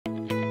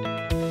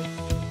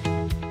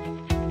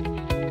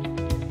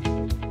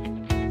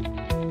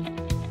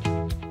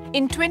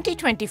In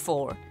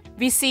 2024,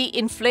 we see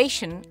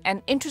inflation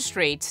and interest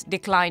rates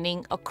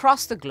declining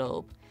across the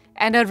globe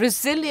and a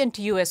resilient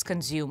U.S.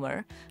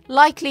 consumer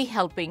likely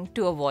helping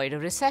to avoid a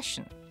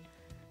recession.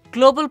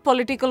 Global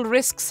political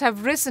risks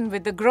have risen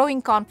with the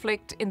growing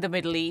conflict in the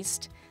Middle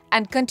East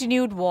and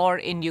continued war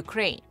in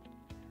Ukraine.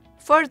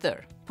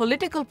 Further,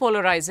 political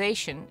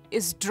polarization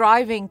is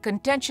driving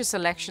contentious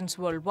elections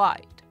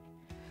worldwide.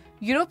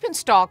 European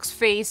stocks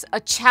face a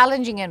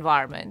challenging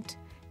environment,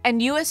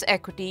 and U.S.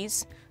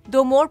 equities,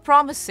 though more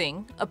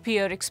promising,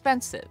 appear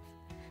expensive.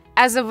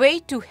 As a way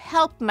to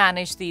help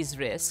manage these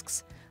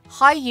risks,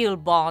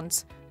 high-yield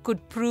bonds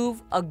could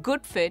prove a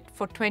good fit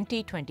for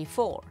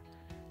 2024.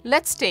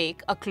 Let's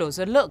take a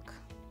closer look.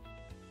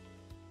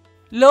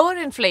 Lower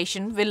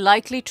inflation will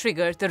likely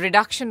trigger the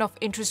reduction of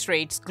interest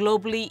rates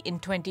globally in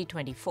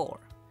 2024.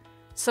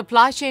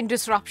 Supply chain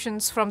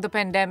disruptions from the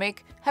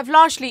pandemic have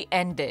largely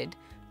ended,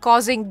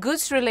 causing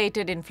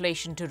goods-related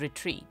inflation to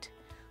retreat.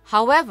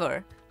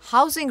 However,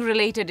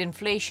 housing-related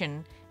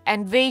inflation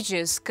and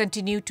wages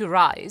continue to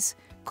rise,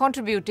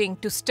 contributing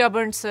to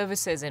stubborn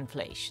services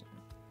inflation.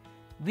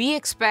 We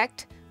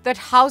expect that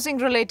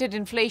housing-related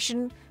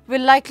inflation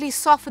will likely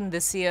soften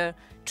this year,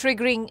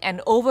 triggering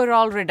an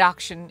overall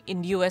reduction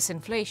in U.S.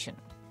 inflation.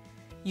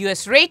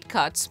 U.S. rate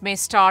cuts may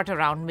start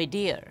around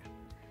mid-year.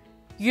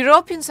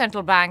 European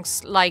central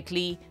banks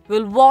likely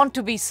will want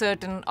to be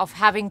certain of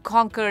having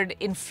conquered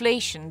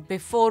inflation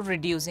before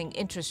reducing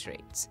interest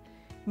rates.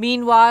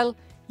 Meanwhile,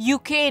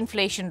 UK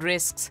inflation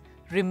risks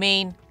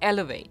remain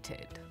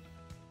elevated.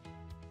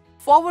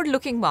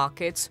 Forward-looking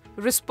markets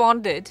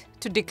responded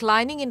to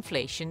declining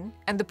inflation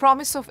and the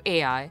promise of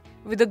AI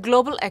with a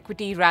global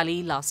equity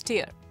rally last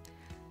year.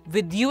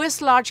 With US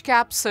large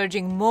caps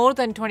surging more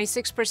than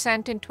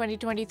 26% in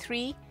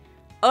 2023,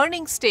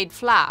 earnings stayed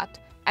flat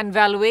and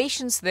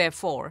valuations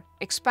therefore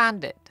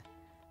expanded.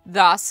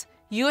 Thus,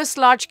 US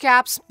large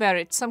caps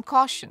merit some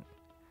caution.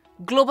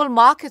 Global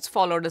markets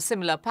followed a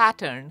similar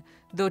pattern,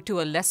 though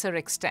to a lesser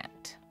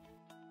extent.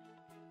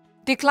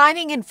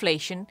 Declining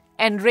inflation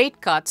and rate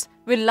cuts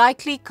will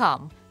likely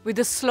come with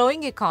a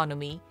slowing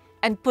economy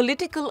and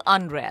political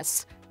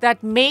unrest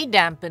that may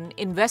dampen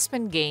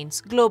investment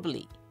gains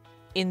globally.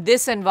 In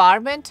this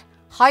environment,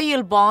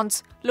 high-yield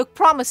bonds look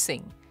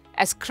promising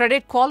as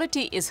credit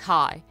quality is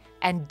high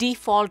and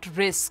default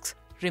risks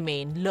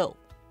remain low.